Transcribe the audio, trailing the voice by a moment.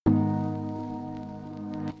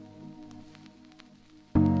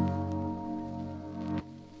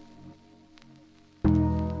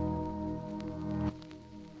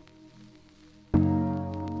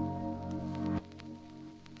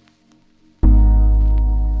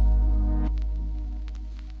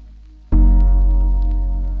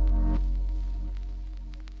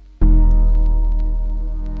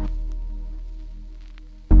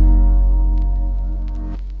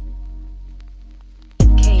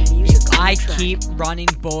I keep running,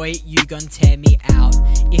 boy, you gon' tear me out.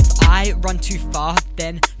 If I run too far,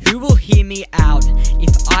 then who will hear me out?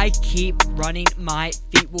 If I keep running, my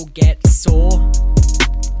feet will get sore.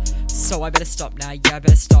 So I better stop now, yeah, I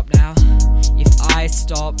better stop now. If I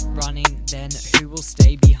stop running, then who will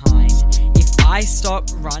stay behind? If I stop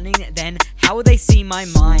running, then how will they see my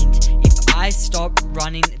mind? If I stop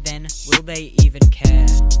running, then will they even care?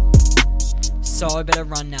 So I better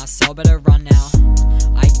run now, so I better run now.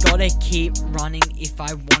 I gotta keep running if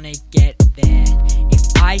I wanna get there.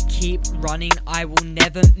 If I keep running, I will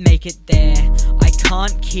never make it there. I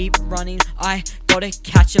can't keep running, I gotta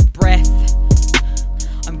catch a breath.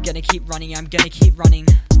 I'm gonna keep running, I'm gonna keep running.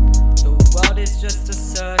 The world is just a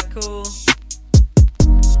circle,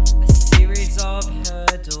 a series of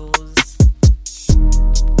hurdles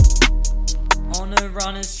on a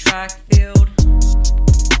runner's track field,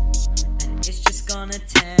 and it's just gonna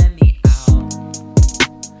tear me out.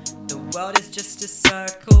 The world is just a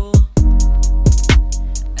circle,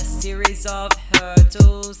 a series of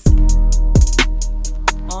hurdles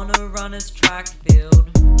on a runner's track field,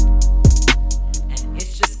 and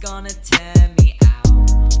it's just gonna tear me out.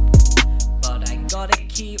 But I gotta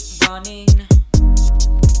keep running,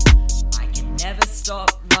 I can never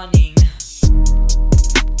stop running,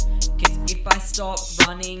 'cause if I stop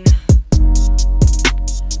running,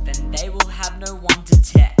 then they will have no one to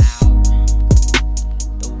tear out.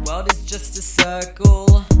 The world is just a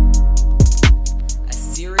circle, a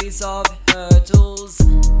series of hurdles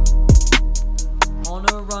on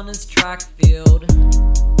a runner's track field,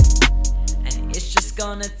 and it's just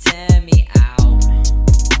gonna tear me out.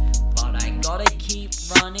 But I gotta keep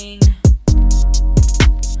running,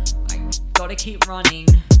 I gotta keep running,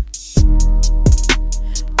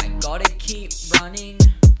 I gotta keep running,